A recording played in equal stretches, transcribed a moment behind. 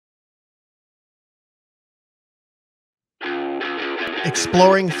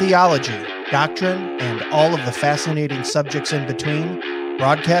Exploring theology, doctrine, and all of the fascinating subjects in between,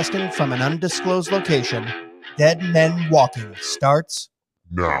 broadcasting from an undisclosed location, Dead Men Walking starts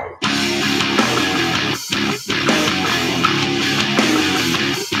now.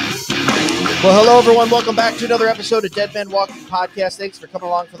 Well, hello, everyone. Welcome back to another episode of Dead Men Walking Podcast. Thanks for coming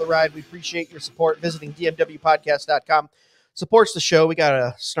along for the ride. We appreciate your support. Visiting dmwpodcast.com supports the show. We got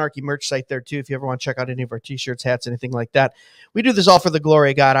a snarky merch site there, too, if you ever want to check out any of our t-shirts, hats, anything like that. We do this all for the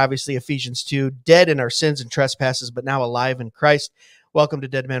glory of God, obviously, Ephesians 2, dead in our sins and trespasses, but now alive in Christ. Welcome to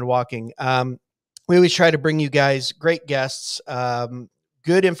Dead Men Walking. We always try to bring you guys great guests,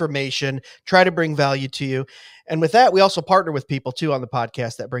 good information, try to bring value to you. And with that, we also partner with people, too, on the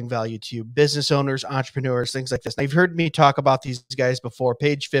podcast that bring value to you, business owners, entrepreneurs, things like this. Now, you've heard me talk about these guys before.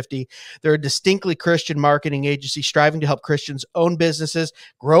 Page 50, they're a distinctly Christian marketing agency striving to help Christians own businesses,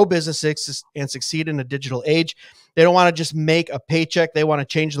 grow businesses, and succeed in a digital age. They don't want to just make a paycheck. They want to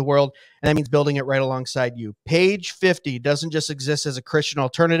change the world, and that means building it right alongside you. Page 50 doesn't just exist as a Christian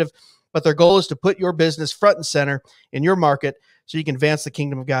alternative, but their goal is to put your business front and center in your market so you can advance the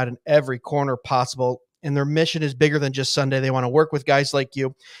kingdom of God in every corner possible. And their mission is bigger than just Sunday. They want to work with guys like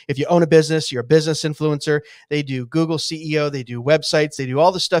you. If you own a business, you're a business influencer. They do Google CEO. They do websites. They do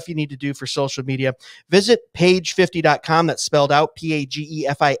all the stuff you need to do for social media. Visit page50.com. That's spelled out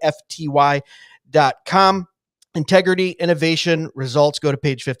PAGEFIFTY.com. Integrity, innovation, results. Go to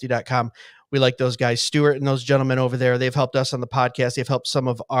page50.com. We like those guys, Stuart and those gentlemen over there. They've helped us on the podcast. They've helped some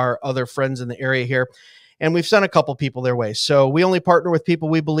of our other friends in the area here. And we've sent a couple people their way. So we only partner with people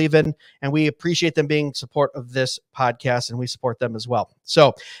we believe in, and we appreciate them being support of this podcast, and we support them as well.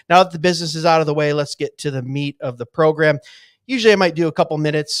 So now that the business is out of the way, let's get to the meat of the program. Usually I might do a couple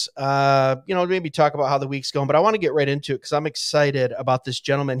minutes, maybe talk about how the week's going, but I want to get right into it because I'm excited about this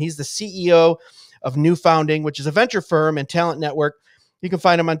gentleman. He's the CEO of New Founding, which is a venture firm and talent network. You can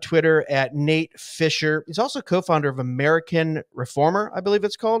find him on Twitter at Nate Fischer. He's also co-founder of American Reformer, I believe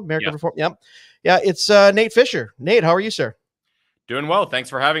it's called. American Reform. Yep. Yeah, it's Nate Fischer. Nate, how are you, sir? Doing well.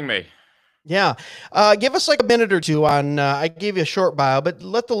 Thanks for having me. Yeah. Give us like a minute or two on, I gave you a short bio, but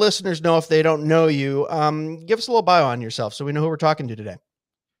let the listeners know if they don't know you. Give us a little bio on yourself so we know who we're talking to today.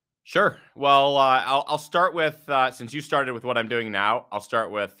 Sure. Well, I'll start with, since you started with what I'm doing now, I'll start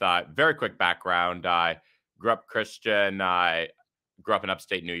with very quick background. I grew up Christian. I grew up in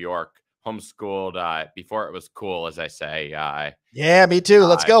upstate New York, homeschooled before it was cool, as I say. Yeah, me too.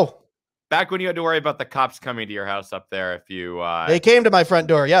 Let's go. Back when you had to worry about the cops coming to your house up there, if you they came to my front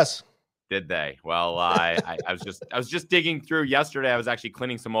door. Yes. Did they? Well, I was just digging through yesterday. I was actually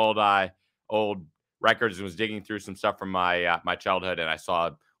cleaning some old records and was digging through some stuff from my my childhood, and I saw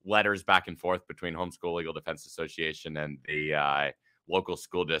letters back and forth between Homeschool Legal Defense Association and the local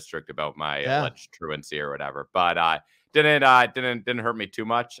school district about my alleged truancy or whatever. But didn't hurt me too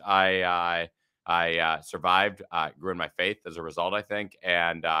much. I survived, grew in my faith as a result, I think,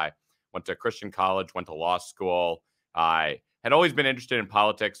 and went to Christian college, went to law school. I had always been interested in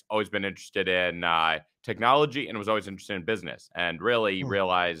politics, always been interested in technology, and was always interested in business. And really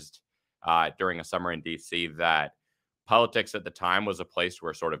realized during a summer in D.C. that politics at the time was a place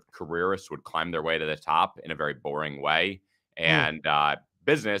where sort of careerists would climb their way to the top in a very boring way. And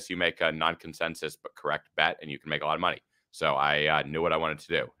business, you make a non-consensus but correct bet, and you can make a lot of money. So I knew what I wanted to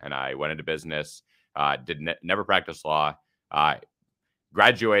do, and I went into business. Never practiced law.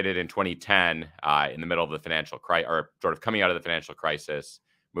 Graduated in 2010 in the middle of the financial crisis, or sort of coming out of the financial crisis.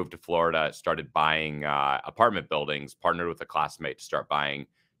 Moved to Florida, started buying apartment buildings. Partnered with a classmate to start buying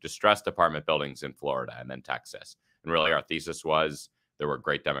distressed apartment buildings in Florida and then Texas. And really, our thesis was there were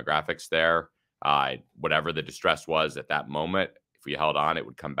great demographics there. Whatever the distress was at that moment, if we held on, it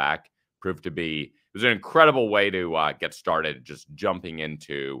would come back. Proved to be, it was an incredible way to get started, just jumping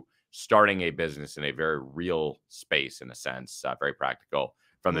into starting a business in a very real space, in a sense, very practical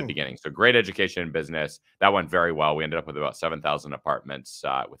from the beginning. So great education in business. That went very well. We ended up with about 7,000 apartments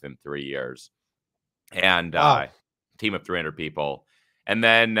within 3 years, and team of 300 people. And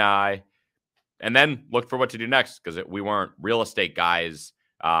then looked for what to do next, because we weren't real estate guys.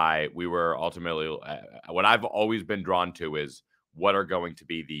 We were ultimately, what I've always been drawn to is what are going to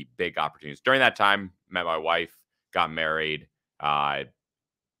be the big opportunities. During that time, met my wife, got married, we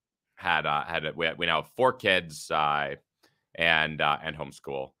now have 4 kids, and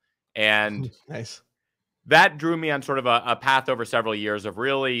homeschool. And nice. That drew me on sort of a path over several years of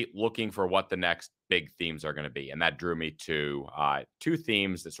really looking for what the next big themes are going to be. And that drew me to 2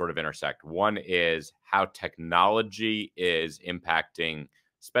 themes that sort of intersect. One is how technology is impacting,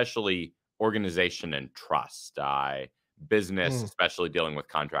 especially organization and trust. business, especially dealing with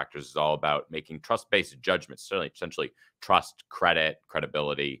contractors, is all about making trust-based judgments, certainly essentially trust, credit,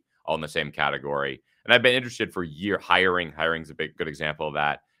 credibility, all in the same category. And I've been interested for years. Hiring's a good example of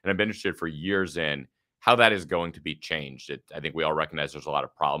that. And I've been interested for years in how that is going to be changed. I think we all recognize there's a lot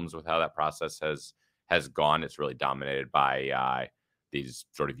of problems with how that process has gone. It's really dominated by these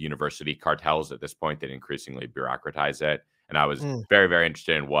sort of university cartels at this point that increasingly bureaucratize it. And I was very, very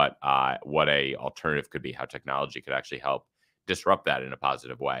interested in what a alternative could be, how technology could actually help disrupt that in a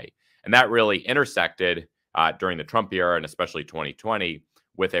positive way. And that really intersected during the Trump era, and especially 2020,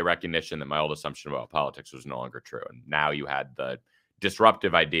 with a recognition that my old assumption about politics was no longer true. And now you had the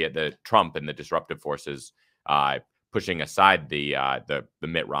disruptive idea, the Trump and the disruptive forces pushing aside the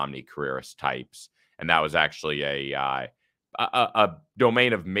Mitt Romney careerist types. And that was actually a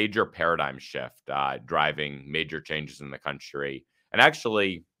domain of major paradigm shift, driving major changes in the country. And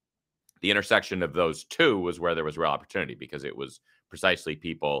actually, the intersection of those two was where there was real opportunity, because it was precisely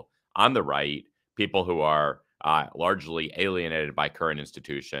people on the right, people who are largely alienated by current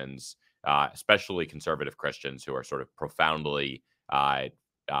institutions, especially conservative Christians who are sort of profoundly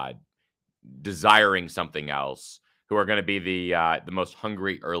desiring something else, who are going to be the most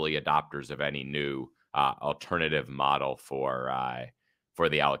hungry early adopters of any new alternative model for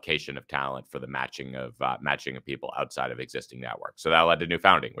the allocation of talent, for the matching of people outside of existing networks. So that led to New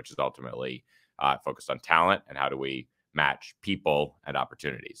Founding, which is ultimately focused on talent and how do we match people and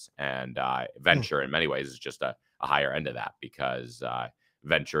opportunities. And venture, in many ways, is just a higher end of that, because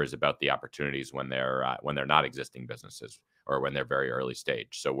venture is about the opportunities when they're not existing businesses or when they're very early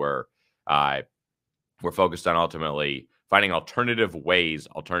stage. So we're focused on ultimately finding alternative ways,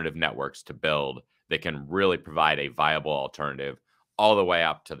 alternative networks to build that can really provide a viable alternative all the way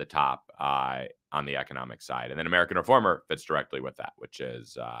up to the top on the economic side. And then American Reformer fits directly with that, which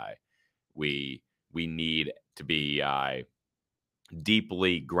is we need to be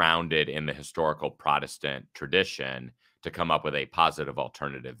deeply grounded in the historical Protestant tradition to come up with a positive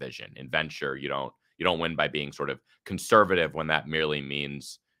alternative vision. In venture, you don't win by being sort of conservative when that merely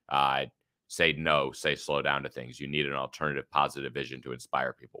means say no, say slow down to things. You need an alternative positive vision to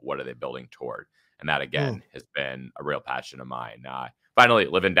inspire people. What are they building toward? And that, again, has been a real passion of mine. Finally,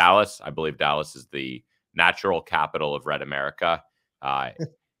 live in Dallas. I believe Dallas is the natural capital of Red America. A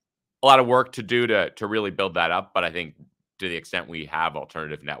lot of work to do to really build that up. But I think to the extent we have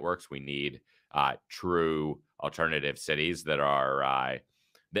alternative networks, we need true alternative cities that are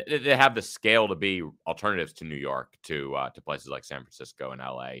they have the scale to be alternatives to New York, to places like San Francisco and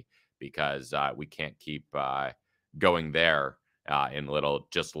LA, because we can't keep going there in little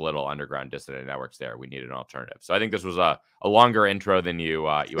underground dissident networks there. We need an alternative. So I think this was a longer intro than you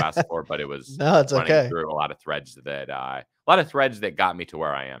asked for, but it was No, it's running okay. through a lot of threads that got me to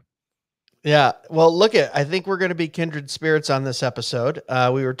where I am. Yeah. Well, I think we're going to be kindred spirits on this episode.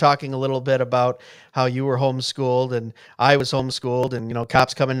 We were talking a little bit about how you were homeschooled and I was homeschooled, and,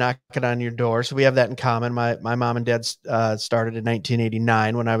 cops coming knocking on your door. So we have that in common. My mom and dad started in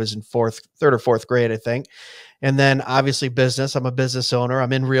 1989 when I was in third or fourth grade, I think. And then obviously business. I'm a business owner.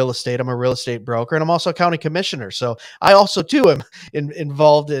 I'm in real estate. I'm a real estate broker, and I'm also a county commissioner. So I also too am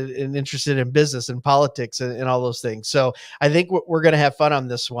involved and interested in business and politics and all those things. So I think we're going to have fun on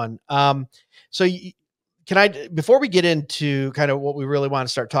this one. Before we get into kind of what we really want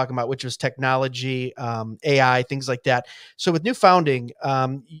to start talking about, which was technology, AI, things like that. So with New Founding,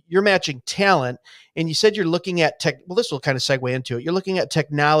 you're matching talent, and you said you're looking at this will kind of segue into it. You're looking at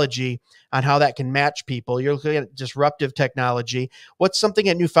technology on how that can match people. You're looking at disruptive technology. What's something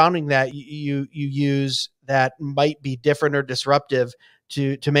at New Founding that you use that might be different or disruptive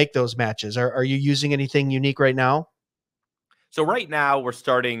to make those matches? Are you using anything unique right now? So right now we're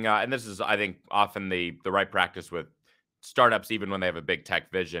starting, and this is, I think, often the right practice with startups, even when they have a big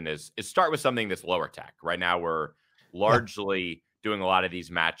tech vision, is start with something that's lower tech. Right now we're largely doing a lot of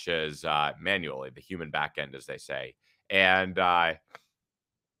these matches manually, the human back end, as they say. And I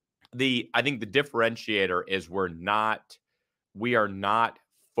think the differentiator is we are not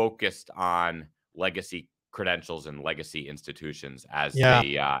focused on legacy credentials and legacy institutions as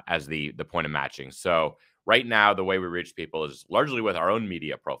the point of matching. So right now, the way we reach people is largely with our own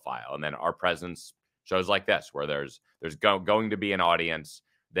media profile, and then our presence shows like this, where there's going to be an audience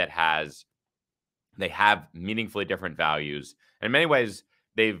that they have meaningfully different values, and in many ways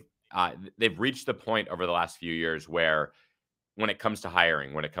they've reached the point over the last few years where, when it comes to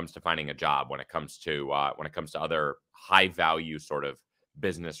hiring, when it comes to finding a job, when it comes to other high value sort of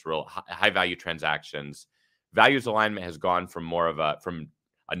business, real high value transactions, values alignment has gone from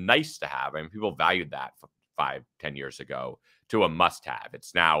a nice to have. I mean, people valued that 5-10 years ago to a must have.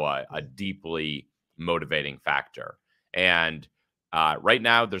 It's now a deeply motivating factor. And right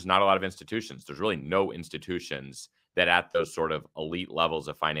now, there's not a lot of institutions. There's really no institutions that at those sort of elite levels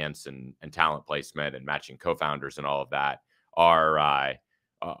of finance and talent placement and matching co-founders and all of that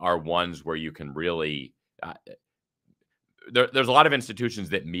are ones where you can really there's a lot of institutions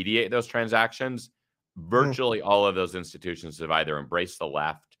that mediate those transactions. Virtually all of those institutions have either embraced the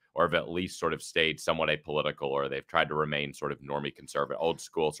left or have at least sort of stayed somewhat apolitical, or they've tried to remain sort of normie conservative, old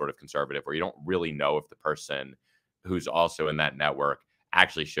school sort of conservative, where you don't really know if the person who's also in that network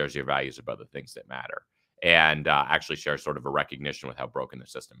actually shares your values about the things that matter, and actually shares sort of a recognition with how broken the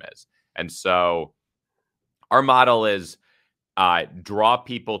system is. And so our model is draw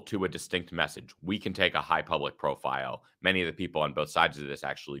people to a distinct message. We can take a high public profile. Many of the people on both sides of this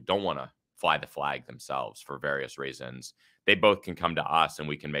actually don't want to fly the flag themselves for various reasons. They both can come to us and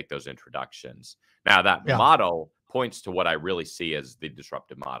we can make those introductions. Now, that model points to what I really see as the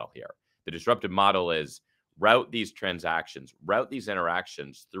disruptive model here. The disruptive model is route these transactions, route these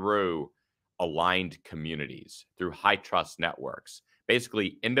interactions through aligned communities, through high trust networks.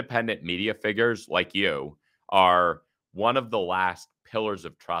 Basically, independent media figures like you are one of the last pillars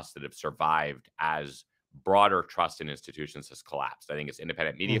of trust that have survived as broader trust in institutions has collapsed. I think it's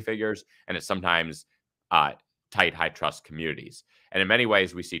independent media figures, and it's sometimes tight, high trust communities. And in many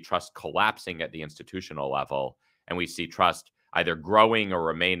ways, we see trust collapsing at the institutional level, and we see trust either growing or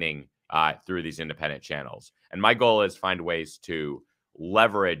remaining through these independent channels. And my goal is find ways to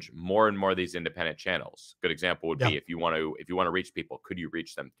leverage more and more of these independent channels. Good example would be if you want to reach people, could you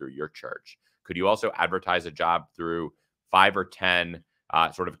reach them through your church? Could you also advertise a job through 5 or 10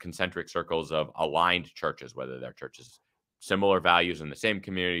 sort of concentric circles of aligned churches, whether they're churches similar values in the same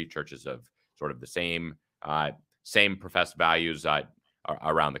community, churches of sort of the same professed values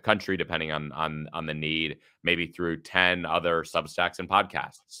around the country, depending on the need, maybe through 10 other Substacks and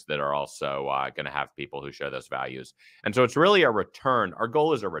podcasts that are also going to have people who share those values. And so it's really a return. Our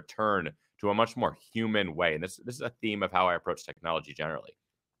goal is a return to a much more human way. And this is a theme of how I approach technology generally.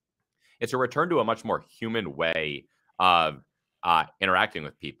 It's a return to a much more human way of interacting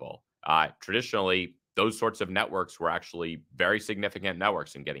with people. Traditionally, those sorts of networks were actually very significant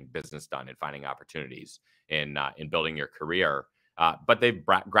networks in getting business done and finding opportunities in building your career. But they've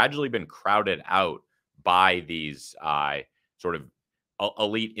gradually been crowded out by these sort of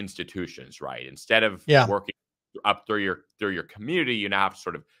elite institutions, right? Instead of working up through your community, you now have to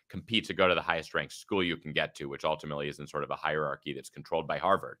sort of compete to go to the highest ranked school you can get to, which ultimately is in sort of a hierarchy that's controlled by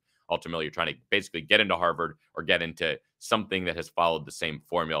Harvard. Ultimately, you're trying to basically get into Harvard or get into something that has followed the same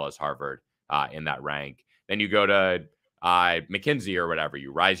formula as Harvard in that rank. Then you go to McKinsey or whatever.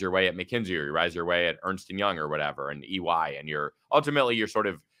 You rise your way at McKinsey, or you rise your way at Ernst & Young or whatever, and EY. And you're sort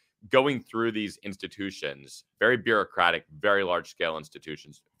of going through these institutions, very bureaucratic, very large scale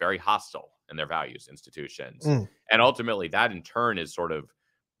institutions, very hostile in their values institutions. And ultimately that in turn is sort of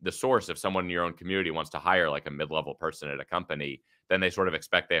the source. If someone in your own community wants to hire like a mid-level person at a company, then they sort of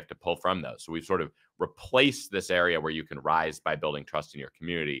expect they have to pull from those. So we've sort of replaced this area where you can rise by building trust in your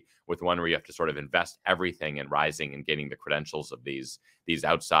community with one where you have to sort of invest everything in rising and gaining the credentials of these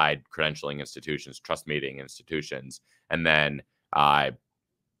outside credentialing institutions, trust meeting institutions. And then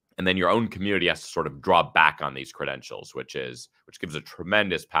your own community has to sort of draw back on these credentials, which gives a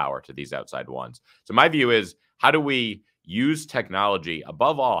tremendous power to these outside ones. So my view is, how do we use technology?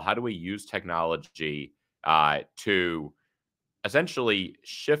 Above all, how do we use technology to essentially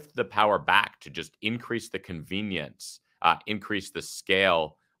shift the power back to just increase the convenience, increase the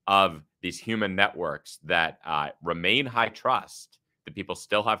scale of these human networks that remain high trust, that people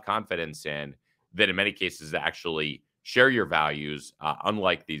still have confidence in, that in many cases actually share your values,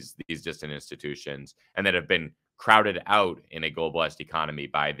 unlike these distant institutions, and that have been crowded out in a globalized economy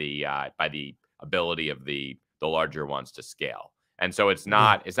by the ability of the larger ones to scale. And so it's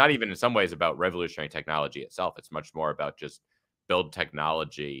not even in some ways about revolutionary technology itself. It's much more about just build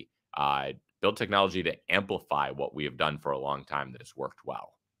technology to amplify what we have done for a long time that has worked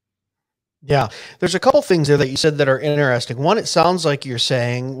well. Yeah, there's a couple things there that you said that are interesting. One, it sounds like you're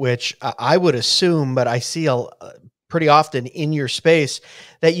saying, which I would assume, but I see pretty often in your space,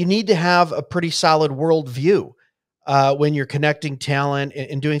 that you need to have a pretty solid worldview when you're connecting talent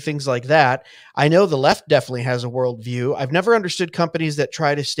and doing things like that. I know the left definitely has a worldview. I've never understood companies that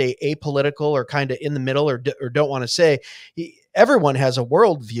try to stay apolitical or kind of in the middle or don't want to say. Everyone has a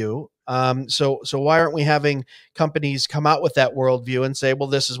worldview. So why aren't we having companies come out with that worldview and say, well,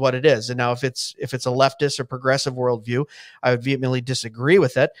 this is what it is? And now if it's a leftist or progressive worldview, I would vehemently disagree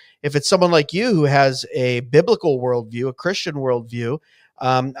with it. If it's someone like you who has a biblical worldview, a Christian worldview,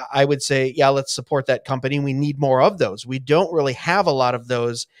 I would say, yeah, let's support that company. We need more of those. We don't really have a lot of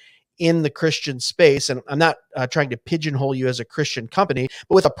those in the Christian space, and I'm not trying to pigeonhole you as a Christian company,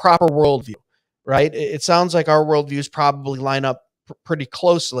 but with a proper worldview, right? It sounds like our worldviews probably line up pretty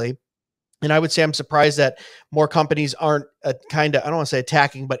closely. And I would say I'm surprised that more companies aren't I don't want to say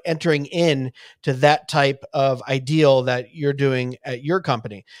attacking, but entering in to that type of ideal that you're doing at your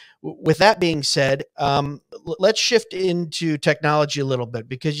company. With that being said, let's shift into technology a little bit,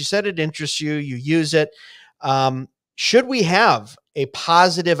 because you said it interests you, you use it. Should we have a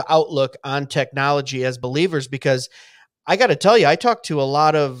positive outlook on technology as believers? Because I got to tell you, I talk to a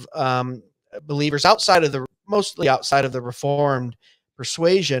lot of believers mostly outside of the Reformed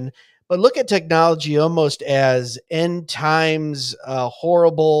persuasion, but look at technology almost as end times,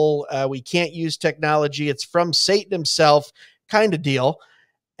 horrible. We can't use technology. It's from Satan himself kind of deal.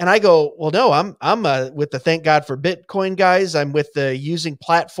 And I go, well, no, I'm with the thank God for Bitcoin guys. I'm with the using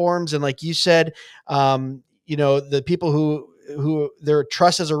platforms. And like you said, the people who their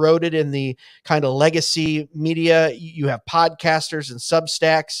trust has eroded in the kind of legacy media. You have podcasters and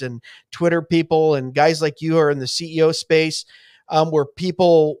Substacks and Twitter people and guys like you are in the CEO space, where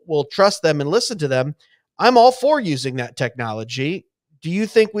people will trust them and listen to them. I'm all for using that technology. Do you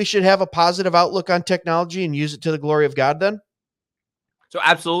think we should have a positive outlook on technology and use it to the glory of God then? So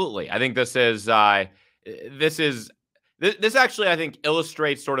absolutely. I think this actually, I think,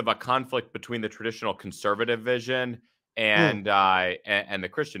 illustrates sort of a conflict between the traditional conservative vision and the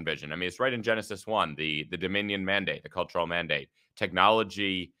Christian vision. I mean, it's right in Genesis 1, the dominion mandate, the cultural mandate.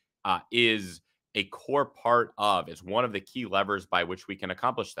 Technology is a core part of, it's one of the key levers by which we can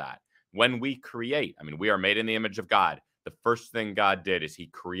accomplish that. When we create, I mean, we are made in the image of God. The first thing God did is he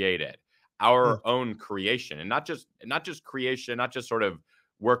created our own creation, and not just creation, not just sort of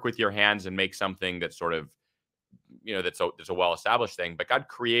work with your hands and make something that's sort of, that's a well-established thing, but God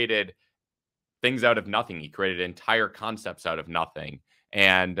created things out of nothing. He created entire concepts out of nothing.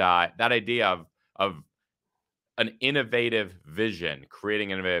 And that idea of an innovative vision,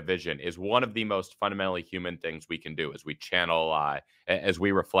 creating an innovative vision, is one of the most fundamentally human things we can do as we channel, as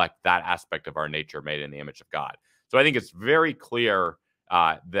we reflect that aspect of our nature made in the image of God. So I think it's very clear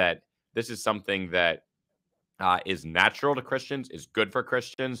that this is something that is natural to Christians, is good for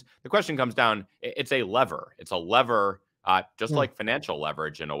Christians. The question comes down, it's a lever. It's a lever, just like financial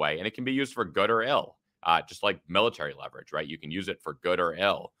leverage in a way, and it can be used for good or ill, just like military leverage, right? You can use it for good or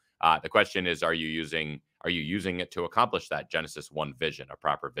ill. The question is, are you using it to accomplish that Genesis 1 vision, a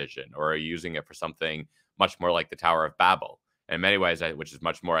proper vision, or are you using it for something much more like the Tower of Babel? And in many ways, which is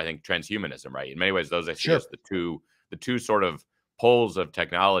much more, I think, transhumanism, right? In many ways, those I see as the two sort of poles of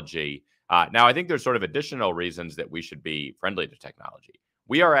technology. Now, I think there's sort of additional reasons that we should be friendly to technology.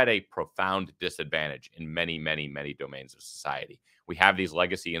 We are at a profound disadvantage in many, many, many domains of society. We have these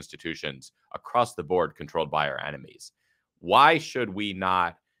legacy institutions across the board controlled by our enemies. Why should we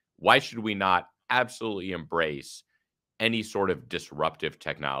not absolutely embrace any sort of disruptive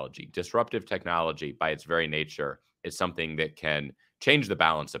technology? Disruptive technology, by its very nature, is something that can change the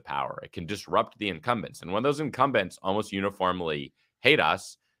balance of power. It can disrupt the incumbents. And when those incumbents almost uniformly hate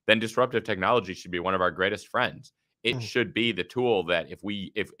us, then disruptive technology should be one of our greatest friends. It should be the tool that if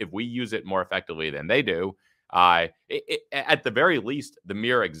we use it more effectively than they do, at the very least, the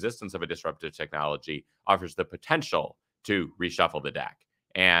mere existence of a disruptive technology offers the potential to reshuffle the deck.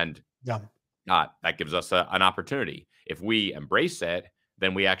 And that gives us an opportunity. If we embrace it,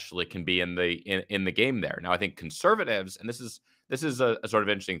 then we actually can be in the game there. Now, I think conservatives, and this is a sort of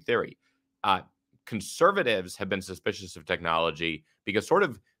interesting theory, conservatives have been suspicious of technology because sort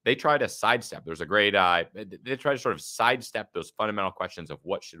of they try to sidestep. There's a great, they try to sort of sidestep those fundamental questions of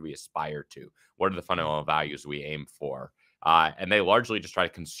what should we aspire to? What are the fundamental values we aim for? And they largely just try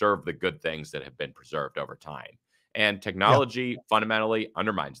to conserve the good things that have been preserved over time. And technology fundamentally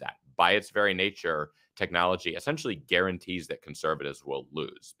undermines that. By its very nature, technology essentially guarantees that conservatives will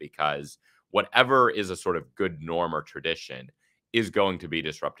lose, because whatever is a sort of good norm or tradition is going to be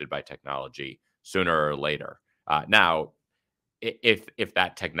disrupted by technology sooner or later. Now, if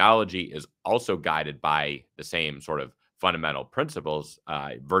that technology is also guided by the same sort of fundamental principles,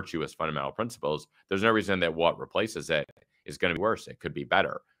 virtuous fundamental principles, there's no reason that what replaces it is going to be worse. It could be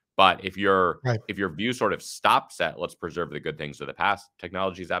better. But if your view sort of stops at let's preserve the good things of the past,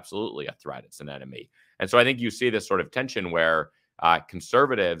 technology is absolutely a threat. It's an enemy. And so I think you see this sort of tension where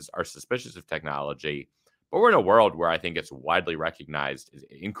conservatives are suspicious of technology, but we're in a world where I think it's widely recognized, is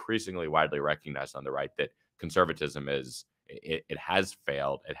increasingly widely recognized on the right, that conservatism it has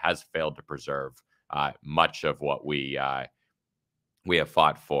failed. It has failed to preserve much of what we have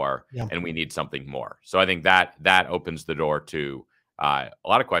fought for, and we need something more. So I think that opens the door to a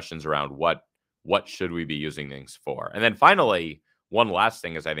lot of questions around what should we be using things for. And then finally, one last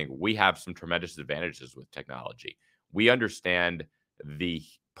thing is I think we have some tremendous advantages with technology. We understand the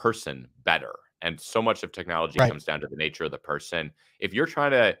person better. And so much of technology Right. comes down to the nature of the person. If you're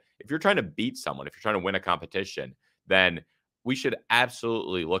trying to beat someone, if you're trying to win a competition, then we should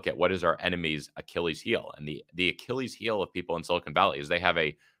absolutely look at what is our enemy's Achilles heel. And the Achilles heel of people in Silicon Valley is they have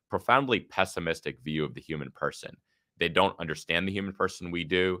a profoundly pessimistic view of the human person. They don't understand the human person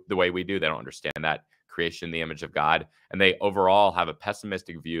the way we do. They don't understand that creation in the image of God. And they overall have a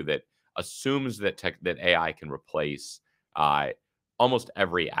pessimistic view that assumes that that AI can replace almost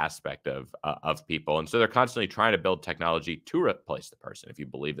every aspect of people. And so they're constantly trying to build technology to replace the person. If you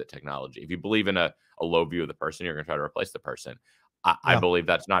believe in a low view of the person, you're going to try to replace the person. I believe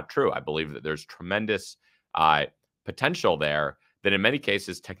that's not true. I believe that there's tremendous potential there that in many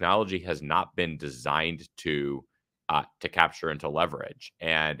cases technology has not been designed to capture and to leverage.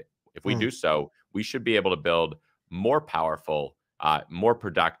 And if we do so, we should be able to build more powerful, more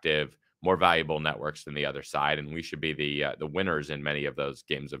productive, more valuable networks than the other side, and we should be the winners in many of those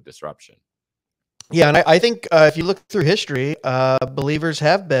games of disruption. Yeah, and I think if you look through history, believers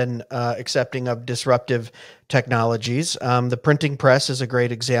have been accepting of disruptive technologies. The printing press is a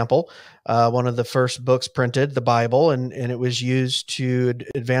great example. One of the first books printed, the Bible, and it was used to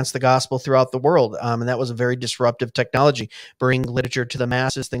advance the gospel throughout the world. And that was a very disruptive technology, bring literature to the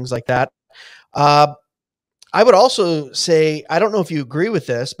masses, things like that. I would also say, I don't know if you agree with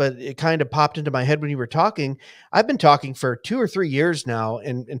this, but it kind of popped into my head when you were talking. I've been talking for 2 or 3 years now,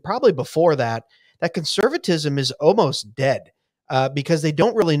 and probably before that, that conservatism is almost dead because they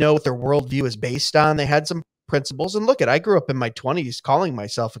don't really know what their worldview is based on. They had some principles, and I grew up in my 20s calling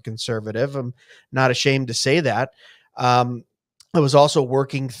myself a conservative. I'm not ashamed to say that. I was also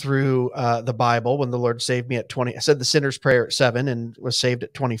working through the Bible when the Lord saved me at 20. I said the sinner's prayer at 7 and was saved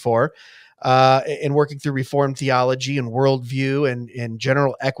at 24. And working through Reformed theology and worldview and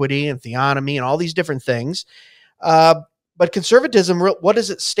general equity and theonomy and all these different things. But conservatism, what does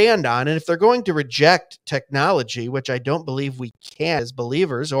it stand on? And if they're going to reject technology, which I don't believe we can as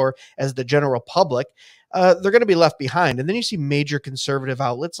believers or as the general public, they're going to be left behind. And then you see major conservative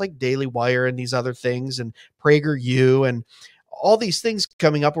outlets like Daily Wire and these other things and PragerU and all these things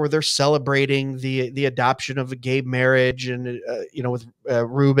coming up where they're celebrating the adoption of a gay marriage and with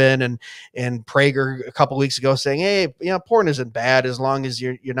Rubin and Prager a couple of weeks ago saying, hey, porn isn't bad as long as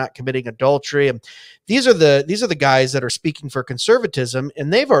you're not committing adultery. And these are the guys that are speaking for conservatism,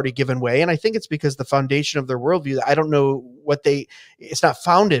 and they've already given way. And I think it's because the foundation of their worldview, I don't know it's not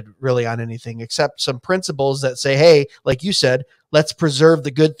founded really on anything except some principles that say, hey, like you said, let's preserve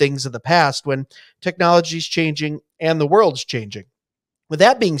the good things of the past when technology's changing and the world's changing. With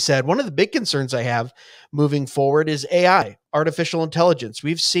that being said, one of the big concerns I have moving forward is AI, artificial intelligence.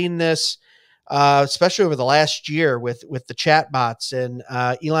 We've seen this, especially over the last year with the chatbots and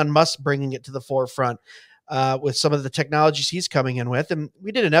Elon Musk bringing it to the forefront with some of the technologies he's coming in with. And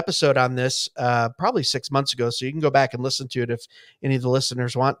we did an episode on this probably 6 months ago, so you can go back and listen to it if any of the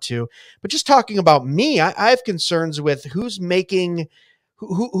listeners want to. But just talking about me, I have concerns with who's making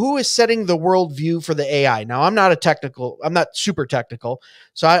who is setting the worldview for the AI. Now, I'm not super technical,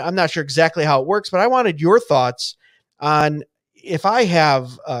 so I'm not sure exactly how it works, but I wanted your thoughts on if I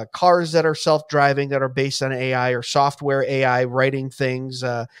have cars that are self-driving that are based on AI or software AI writing things,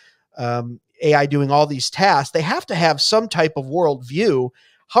 AI doing all these tasks, they have to have some type of worldview.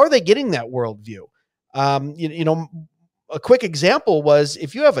 How are they getting that worldview? A quick example was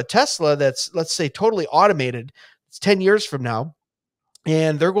if you have a Tesla that's, let's say, totally automated, it's 10 years from now,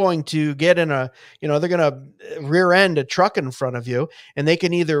 and they're going to get in they're going to rear end a truck in front of you, and they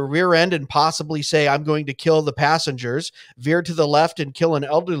can either rear end and possibly say, I'm going to kill the passengers, veer to the left and kill an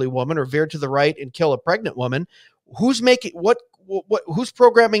elderly woman, or veer to the right and kill a pregnant woman. Who's making who's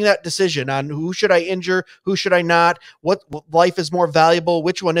programming that decision on who should I injure, who should I not, what life is more valuable,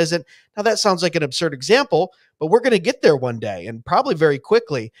 which one isn't? Now that sounds like an absurd example, but we're going to get there one day and probably very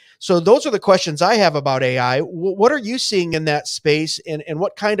quickly. So those are the questions I have about AI. What are you seeing in that space, and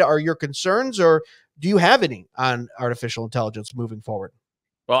what kind of are your concerns, or do you have any on artificial intelligence moving forward?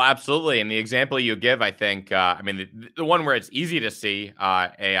 Well, absolutely. And the example you give, I think, the one where it's easy to see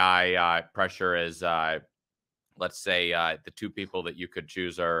AI pressure is, let's say the two people that you could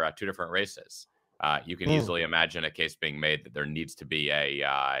choose are two different races. You can easily imagine a case being made that there needs to be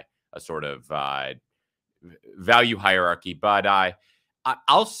a sort of value hierarchy. But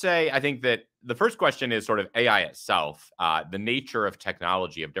I'll say I think that the first question is sort of AI itself. The nature of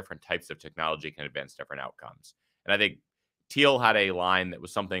technology, of different types of technology, can advance different outcomes. And I think Thiel had a line that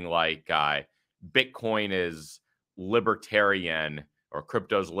was something like Bitcoin is libertarian or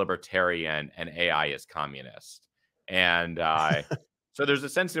crypto's libertarian and AI is communist. And so there's a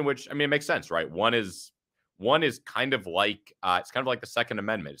sense in which, I mean, it makes sense, right? One is kind of like it's kind of like the Second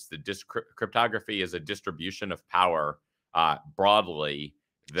Amendment. It's the cryptography is a distribution of power broadly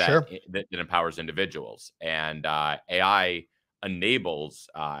that, Sure. that empowers individuals, and AI enables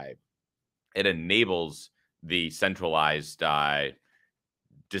it enables the centralized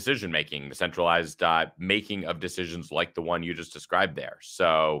decision making, the centralized making of decisions like the one you just described there.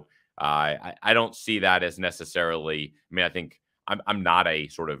 So I don't see that as necessarily. I mean, I think I'm not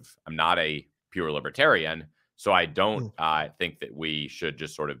a pure libertarian, so I don't think that we should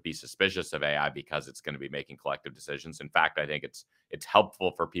just sort of be suspicious of AI because it's going to be making collective decisions. In fact, I think it's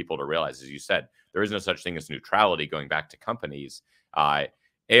helpful for people to realize, as you said, there is no such thing as neutrality. Going back to companies,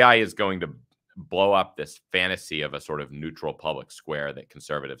 AI is going to blow up this fantasy of a sort of neutral public square that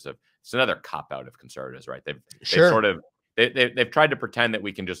conservatives have. It's another cop out of conservatives, right? They've tried to pretend that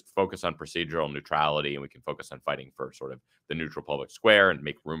we can just focus on procedural neutrality and we can focus on fighting for sort of the neutral public square and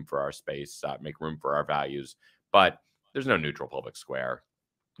make room for our space, make room for our values. But there's no neutral public square.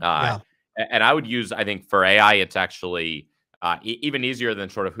 And I would use, I think for AI, it's actually even easier than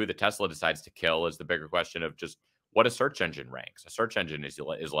sort of who the Tesla decides to kill is the bigger question of just what a search engine ranks. A search engine is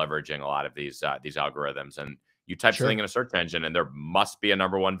leveraging a lot of these algorithms, and you type something in a search engine, and there must be a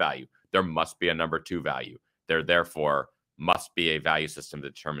number one value. There must be a number two value. There therefore must be a value system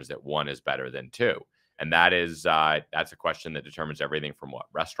that determines that one is better than two, and that's a question that determines everything from what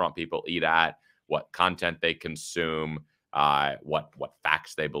restaurant people eat at, what content they consume, what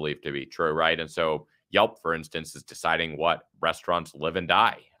facts they believe to be true, right? And so Yelp, for instance, is deciding what restaurants live and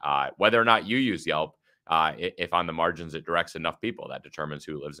die. Whether or not you use Yelp, if on the margins it directs enough people, that determines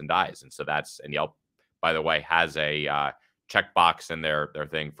who lives and dies. And so and Yelp, by the way, has a checkbox in their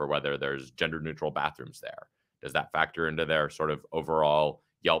thing for whether there's gender neutral bathrooms there. Does that factor into their sort of overall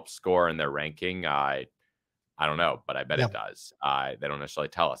Yelp score and their ranking? I don't know, but I bet it does. They don't necessarily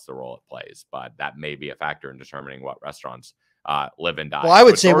tell us the role it plays, but that may be a factor in determining what restaurants live and die. Well, I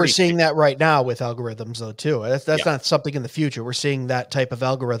would say we're seeing that right now with algorithms, though, too. That's not something in the future. We're seeing that type of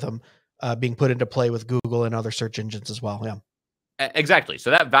algorithm being put into play with Google and other search engines as well. Yeah. Exactly.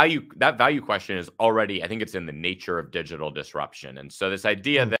 So that value question is already, I think it's in the nature of digital disruption. And so this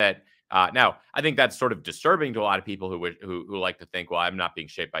idea that now I think that's sort of disturbing to a lot of people who like to think, well, I'm not being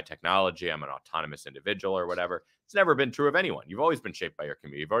shaped by technology. I'm an autonomous individual or whatever. It's never been true of anyone. You've always been shaped by your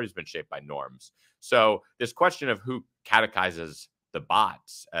community. You've always been shaped by norms. So this question of who catechizes the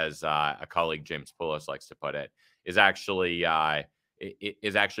bots, as a colleague, James Poulos, likes to put it, is actually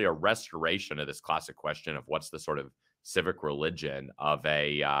a restoration of this classic question of what's the sort of civic religion of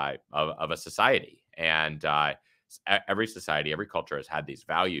a society. And every society, every culture has had these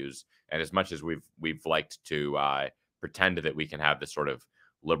values. And as much as we've liked to pretend that we can have this sort of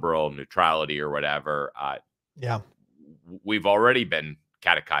liberal neutrality or whatever, we've already been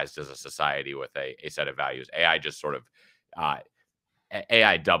catechized as a society with a set of values. AI just sort of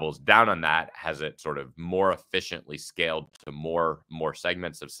AI doubles down on that, has it sort of more efficiently scaled to more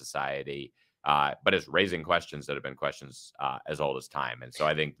segments of society, but is raising questions that have been questions as old as time. And so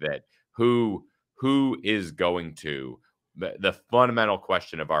I think that who is going to the fundamental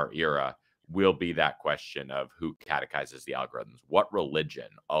question of our era will be that question of who catechizes the algorithms. What religion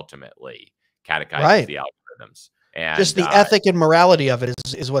ultimately catechizes the algorithms? And just the ethic and morality of it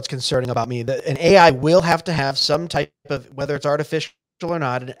is what's concerning about me. That an AI will have to have some type of, whether it's artificial or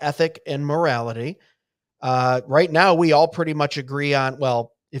not, an ethic and morality. Right now, we all pretty much agree on,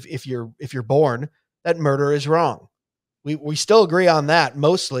 well, if you're born, that murder is wrong. We still agree on that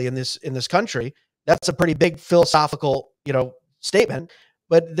mostly in this country. That's a pretty big philosophical, statement.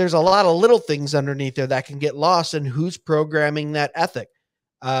 But there's a lot of little things underneath there that can get lost in who's programming that ethic.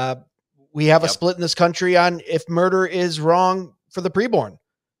 We have a split in this country on if murder is wrong for the preborn.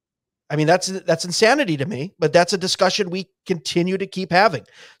 I mean, that's insanity to me, but that's a discussion we continue to keep having.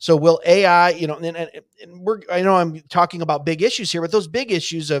 So will AI, I know I'm talking about big issues here, but those big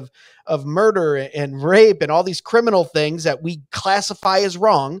issues of murder and rape and all these criminal things that we classify as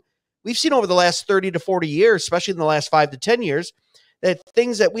wrong, we've seen over the last 30 to 40 years, especially in the last 5 to 10 years, that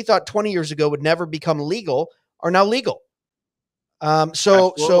things that we thought 20 years ago would never become legal are now legal.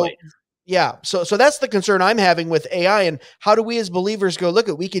 So that's the concern I'm having with AI, and how do we as believers go, look,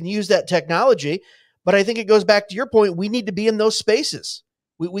 we can use that technology, but I think it goes back to your point. We need to be in those spaces.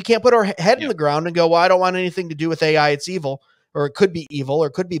 We can't put our head in the ground and go, well, I don't want anything to do with AI. It's evil, or it could be evil, or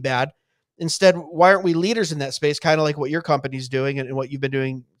it could be bad. Instead, why aren't we leaders in that space? Kind of like what your company's doing and what you've been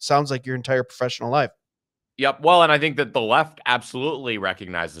doing sounds like your entire professional life. Yep. Well, and I think that the left absolutely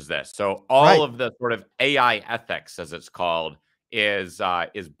recognizes this. So all of the sort of AI ethics, as it's called, is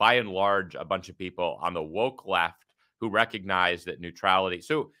by and large a bunch of people on the woke left who recognize that neutrality.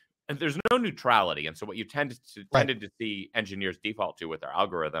 So there's no neutrality, and so what you tended to see engineers default to with their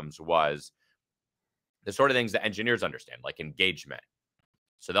algorithms was the sort of things that engineers understand, like engagement.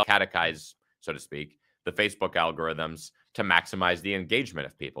 So they'll catechize, so to speak, the Facebook algorithms to maximize the engagement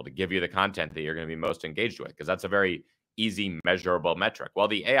of people, to give you the content that you're going to be most engaged with, because that's a very easy, measurable metric. Well,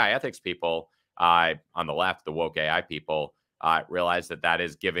 the AI ethics people on the left, the woke AI people, realize that that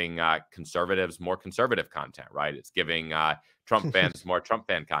is giving conservatives more conservative content, right? It's giving Trump fans more Trump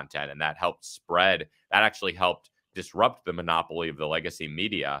fan content, and that helped spread. That actually helped disrupt the monopoly of the legacy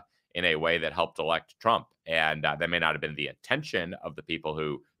media in a way that helped elect Trump. And that may not have been the intention of the people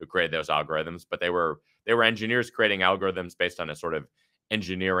who created those algorithms, but they were engineers creating algorithms based on a sort of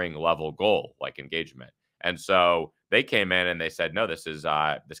engineering level goal, like engagement. And so they came in and they said, no, this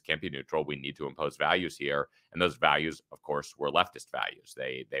can't be neutral. We need to impose values here. And those values, of course, were leftist values.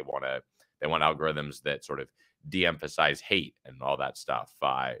 They want algorithms that sort of de-emphasize hate and all that stuff,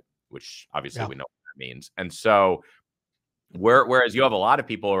 which obviously we know what that means. And so whereas you have a lot of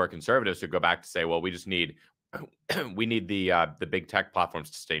people who are conservatives who go back to say, well, we need the big tech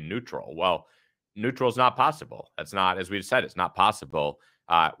platforms to stay neutral. Well, neutral is not possible. That's not, as we said, it's not possible.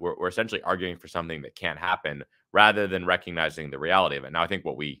 We're essentially arguing for something that can't happen rather than recognizing the reality of it. Now, I think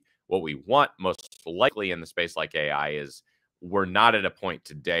what we want most likely in the space like AI is we're not at a point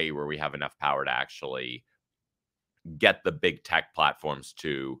today where we have enough power to actually get the big tech platforms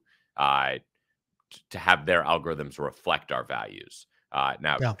to have their algorithms reflect our values.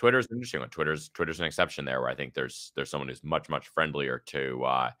 Now, Twitter's an interesting one. Twitter's an exception there, where I think there's someone who's much friendlier to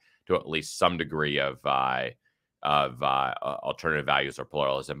at least some degree of alternative values or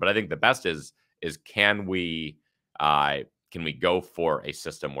pluralism. But I think the best is can we go for a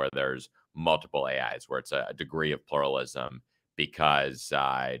system where there's multiple AIs, where it's a degree of pluralism, because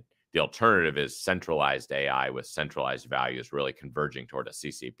the alternative is centralized AI with centralized values really converging toward a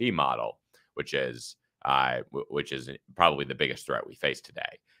CCP model, which is probably the biggest threat we face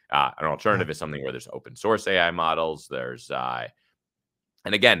today. An alternative is something where there's open source AI models. There's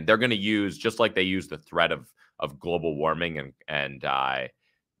and again, they're going to use, just like they use the threat of global warming and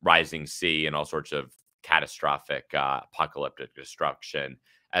rising sea and all sorts of catastrophic apocalyptic destruction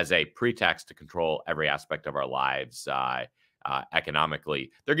as a pretext to control every aspect of our lives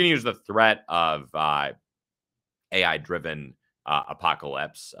economically. They're going to use the threat of AI-driven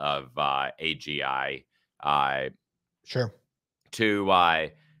apocalypse, of AGI,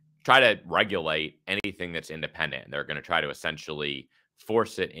 to try to regulate anything that's independent. They're going to try to essentially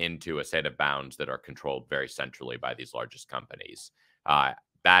force it into a set of bounds that are controlled very centrally by these largest companies.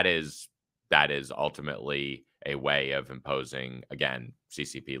 That is ultimately a way of imposing, again,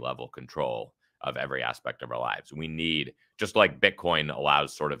 CCP level control of every aspect of our lives. We need, just like Bitcoin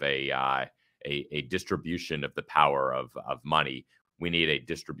allows sort of a distribution of the power of money, we need a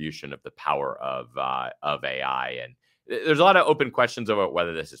distribution of the power of AI. And there's a lot of open questions about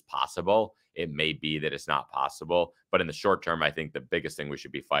whether this is possible. It may be that it's not possible, but in the short term, I think the biggest thing we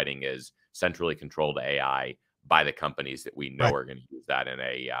should be fighting is centrally controlled AI by the companies that we know are going to use that in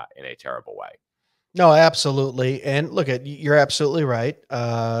a terrible way. No, absolutely. And look, you're absolutely right.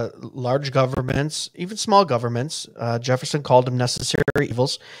 Large governments, even small governments, Jefferson called them necessary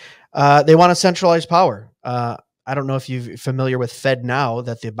evils. They want to centralize power. I don't know if you're familiar with FedNow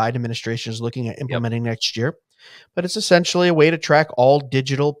that the Biden administration is looking at implementing next year, but it's essentially a way to track all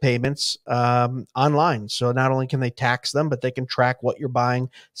digital payments online. So not only can they tax them, but they can track what you're buying,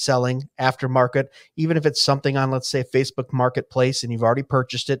 selling, aftermarket, even if it's something on, let's say, Facebook Marketplace, and you've already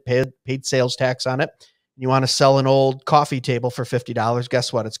purchased it, paid sales tax on it. You want to sell an old coffee table for $50.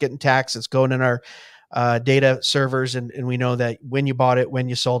 Guess what? It's getting taxed. It's going in our data servers, and we know that when you bought it, when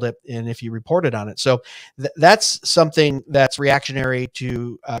you sold it, and if you reported on it. So that's something that's reactionary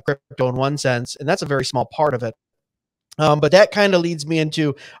to crypto in one sense, and that's a very small part of it. But that kind of leads me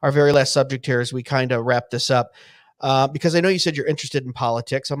into our very last subject here as we kind of wrap this up. Because I know you said you're interested in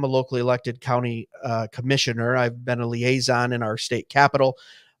politics. I'm a locally elected county commissioner. I've been a liaison in our state capital.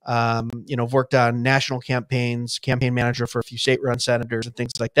 I've worked on national campaigns, campaign manager for a few state-run senators and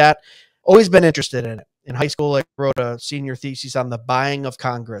things like that. Always been interested in it. In high school, I wrote a senior thesis on the buying of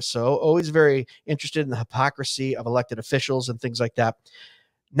Congress. So always very interested in the hypocrisy of elected officials and things like that.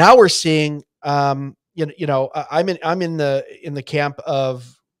 Now we're seeing, I'm in the camp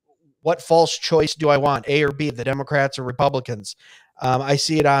of what false choice do I want, A or B, the Democrats or Republicans? I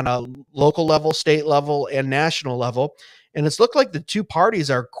see it on a local level, state level, and national level. And it's looked like the two parties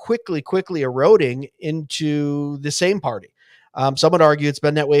are quickly eroding into the same party. Some would argue it's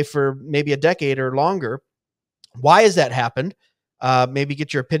been that way for maybe a decade or longer. Why has that happened? Maybe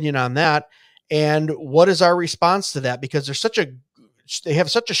get your opinion on that. And what is our response to that? Because they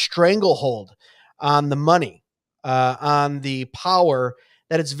have such a stranglehold on the money, on the power,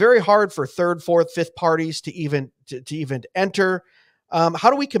 that it's very hard for third, fourth, fifth parties to even enter. How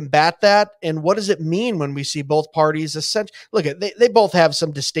do we combat that? And what does it mean when we see both parties essentially look at they both have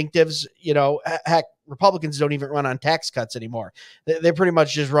some distinctives, heck, Republicans don't even run on tax cuts anymore. They're pretty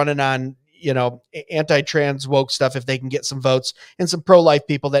much just running on, anti-trans woke stuff if they can get some votes, and some pro-life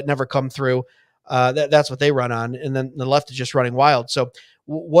people that never come through. That's what they run on. And then the left is just running wild. So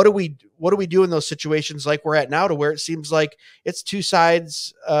what do we do in those situations like we're at now, to where it seems like it's two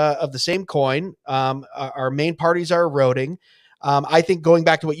sides of the same coin? Our main parties are eroding. I think, going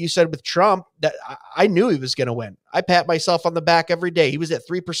back to what you said with Trump, that I knew he was going to win. I pat myself on the back every day. He was at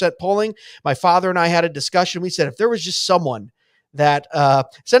 3% polling. My father and I had a discussion. We said, if there was just someone that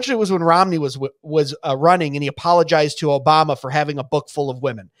essentially, it was when Romney was running, and he apologized to Obama for having a book full of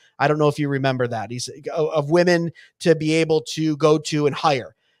women. I don't know if you remember that. He's of women to be able to go to and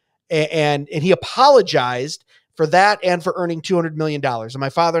hire. And he apologized for that and for earning $200 million. And my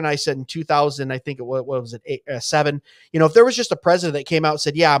father and I said in 2000, I think what was it, 7, if there was just a president that came out and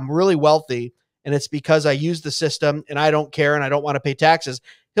said, yeah, I'm really wealthy, and it's because I use the system and I don't care and I don't want to pay taxes,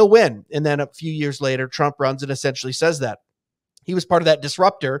 he'll win. And then a few years later, Trump runs and essentially says that. He was part of that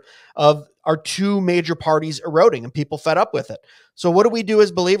disruptor of our two major parties eroding, and people fed up with it. So what do we do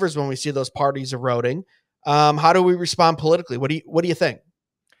as believers when we see those parties eroding? How do we respond politically? What do you think?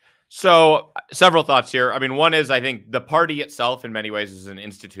 So several thoughts here. I mean, one is, I think the party itself in many ways is an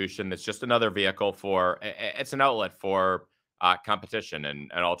institution that's just another vehicle it's an outlet for competition. And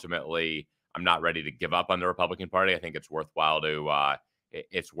ultimately, I'm not ready to give up on the Republican Party. I think it's worthwhile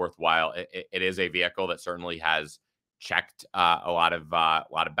it is a vehicle that certainly has checked a lot of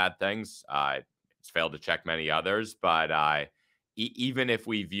bad things. It's failed to check many others, but even if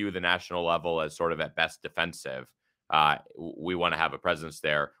we view the national level as sort of at best defensive, we want to have a presence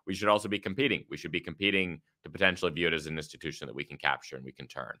there. We should also be competing. We should be competing to potentially view it as an institution that we can capture and we can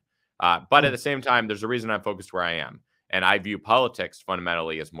turn. But at the same time, there's a reason I'm focused where I am. And I view politics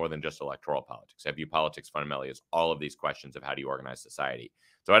fundamentally as more than just electoral politics. I view politics fundamentally as all of these questions of how do you organize society.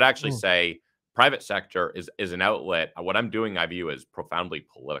 So I'd actually say private sector is an outlet. What I'm doing, I view as profoundly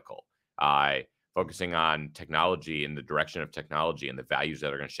political. Focusing on technology and the direction of technology and the values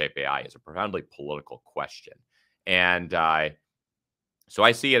that are going to shape AI is a profoundly political question. And so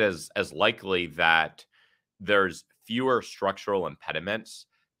I see it as likely that there's fewer structural impediments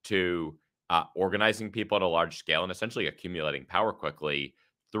to organizing people at a large scale and essentially accumulating power quickly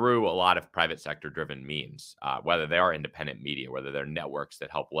through a lot of private sector driven means, whether they are independent media, whether they're networks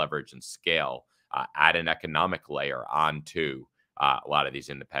that help leverage and scale, add an economic layer onto a lot of these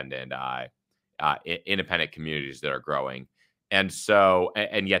independent communities that are growing. And so,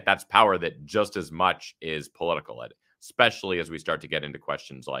 and yet that's power that just as much is political, especially as we start to get into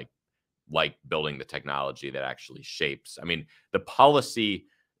questions like building the technology that actually shapes. I mean,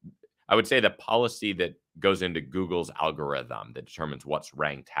 I would say the policy that goes into Google's algorithm that determines what's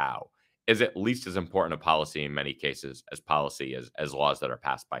ranked how is at least as important a policy in many cases as policy as laws that are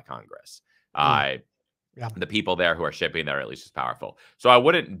passed by Congress. The people there who are shipping there are at least as powerful. So I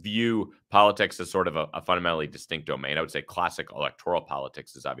wouldn't view politics as sort of a fundamentally distinct domain. I would say classic electoral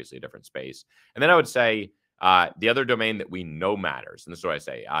politics is obviously a different space. And then I would say the other domain that we know matters, and this is what I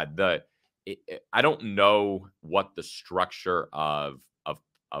say, I don't know what the structure of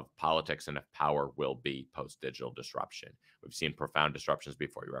politics and of power will be post-digital disruption. We've seen profound disruptions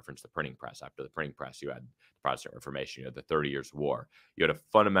before. You referenced the printing press. After the printing press, you had Protestant Reformation. You had the 30 Years' War. You had a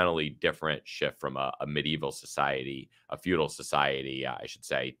fundamentally different shift from a medieval society, a feudal society, I should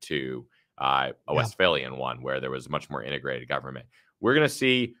say, to a Westphalian one where there was much more integrated government. We're going to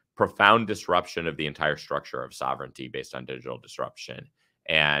see profound disruption of the entire structure of sovereignty based on digital disruption.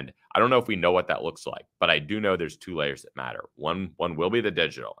 And I don't know if we know what that looks like, but I do know there's two layers that matter. One will be the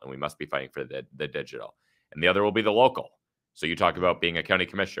digital, and we must be fighting for the digital. And the other will be the local. So you talk about being a county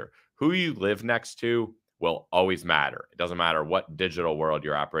commissioner. Who you live next to will always matter. It doesn't matter what digital world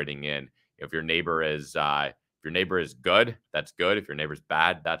you're operating in. If your neighbor is good, that's good. If your neighbor's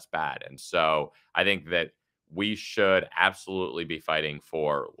bad, that's bad. And so I think that we should absolutely be fighting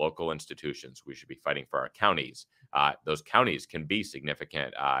for local institutions. We should be fighting for our counties. Those counties can be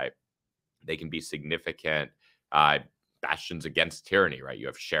significant. They can be significant bastions against tyranny, right? You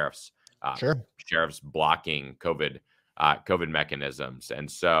have sheriffs, sheriffs blocking COVID mechanisms, and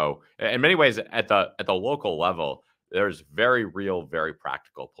so in many ways, at the local level, there's very real, very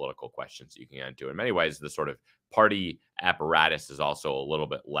practical political questions you can get into. In many ways, the sort of party apparatus is also a little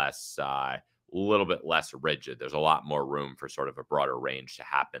bit less little bit less rigid. There's a lot more room for sort of a broader range to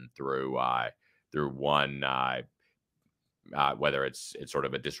happen through one, whether it's sort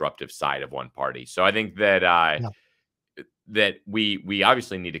of a disruptive side of one party. So I think that that we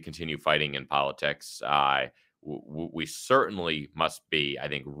obviously need to continue fighting in politics. We certainly must be, I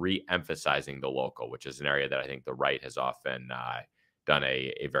think, re-emphasizing the local, which is an area that I think the right has often done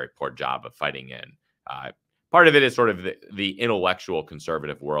a very poor job of fighting in. Part of it is sort of the intellectual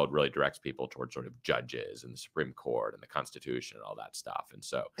conservative world really directs people towards sort of judges and the Supreme Court and the Constitution and all that stuff. And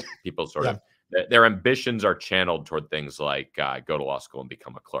so people sort of, their ambitions are channeled toward things like go to law school and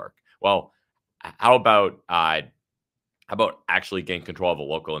become a clerk. Well, how about actually gain control of a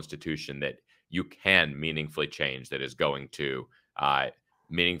local institution that you can meaningfully change, that is going to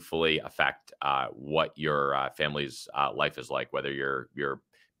meaningfully affect what your family's life is like, whether your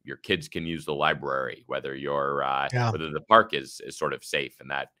kids can use the library, whether whether the park is sort of safe,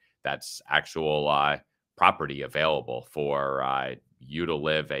 and that's actual property available for you to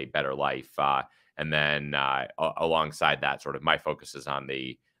live a better life. And then alongside that, sort of my focus is on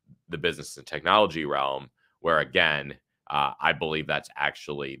the business and technology realm, where again, I believe that's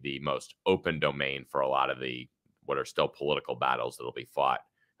actually the most open domain for a lot of what are still political battles that will be fought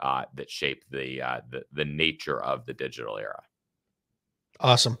that shape the nature of the digital era.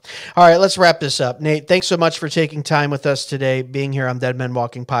 Awesome. All right, let's wrap this up. Nate, thanks so much for taking time with us today, being here on Dead Men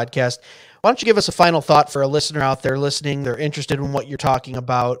Walking Podcast. Why don't you give us a final thought for a listener out there listening? They're interested in what you're talking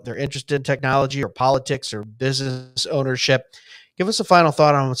about. They're interested in technology or politics or business ownership. Give us a final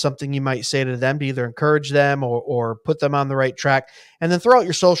thought on something you might say to them to either encourage them or put them on the right track. And then throw out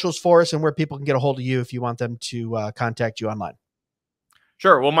your socials for us and where people can get a hold of you if you want them to contact you online.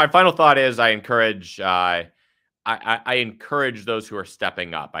 Sure. Well, my final thought is I encourage those who are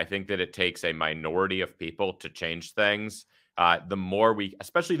stepping up. I think that it takes a minority of people to change things.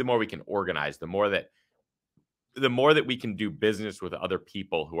 Especially the more we can organize, the more that we can do business with other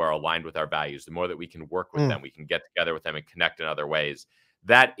people who are aligned with our values, the more that we can work with them, we can get together with them and connect in other ways.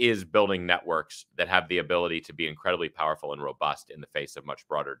 That is building networks that have the ability to be incredibly powerful and robust in the face of much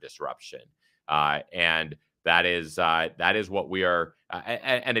broader disruption. And that is what we are.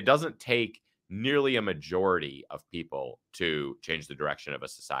 And it doesn't take nearly a majority of people to change the direction of a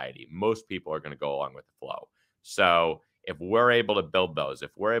society. Most people are going to go along with the flow. So if we're able to build those,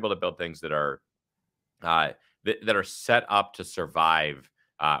 if we're able to build things that are set up to survive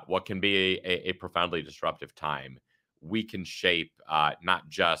what can be a profoundly disruptive time, we can shape not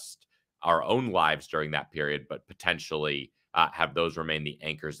just our own lives during that period, but potentially have those remain the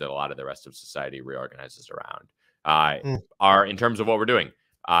anchors that a lot of the rest of society reorganizes around. In terms of what we're doing,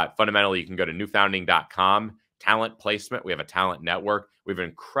 fundamentally, you can go to newfounding.com, talent placement. We have a talent network. We have an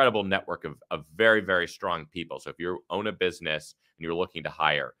incredible network of very, very strong people. So if you own a business and you're looking to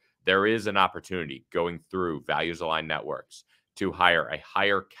hire, there is an opportunity going through values-aligned networks to hire a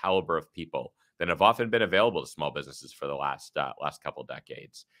higher caliber of people than have often been available to small businesses for the last couple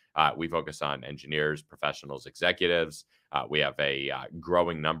decades. We focus on engineers, professionals, executives. We have a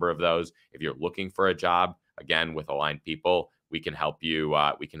growing number of those. If you're looking for a job, again, with aligned people, we can help you.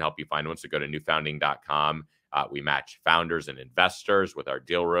 We can help you find one. So go to newfounding.com. We match founders and investors with our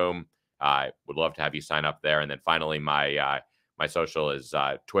deal room. Would love to have you sign up there. And then finally, my social is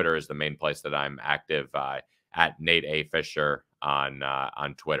Twitter is the main place that I'm active, at Nate A. Fischer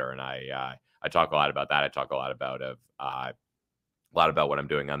on Twitter. And I talk a lot about that. I talk a lot about what I'm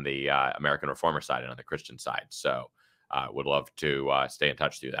doing on the American Reformer side and on the Christian side. So would love to stay in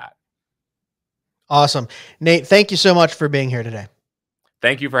touch through that. Awesome. Nate, thank you so much for being here today.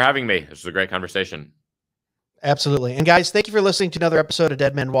 Thank you for having me. This was a great conversation. Absolutely. And guys, thank you for listening to another episode of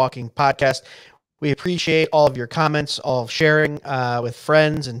Dead Men Walking Podcast. We appreciate all of your comments, all of sharing with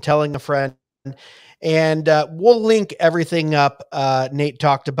friends and telling a friend. And we'll link everything up Nate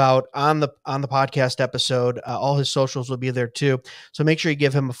talked about on the podcast episode. All his socials will be there too. So make sure you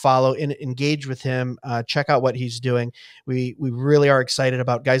give him a follow and engage with him. Check out what he's doing. We really are excited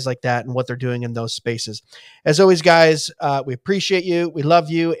about guys like that and what they're doing in those spaces. As always, guys, we appreciate you. We love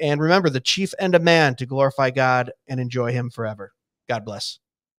you. And remember, the chief end of man to glorify God and enjoy him forever. God bless.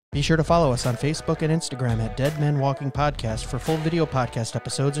 Be sure to follow us on Facebook and Instagram at Dead Men Walking Podcast for full video podcast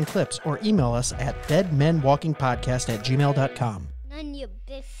episodes and clips, or email us at deadmenwalkingpodcast@gmail.com.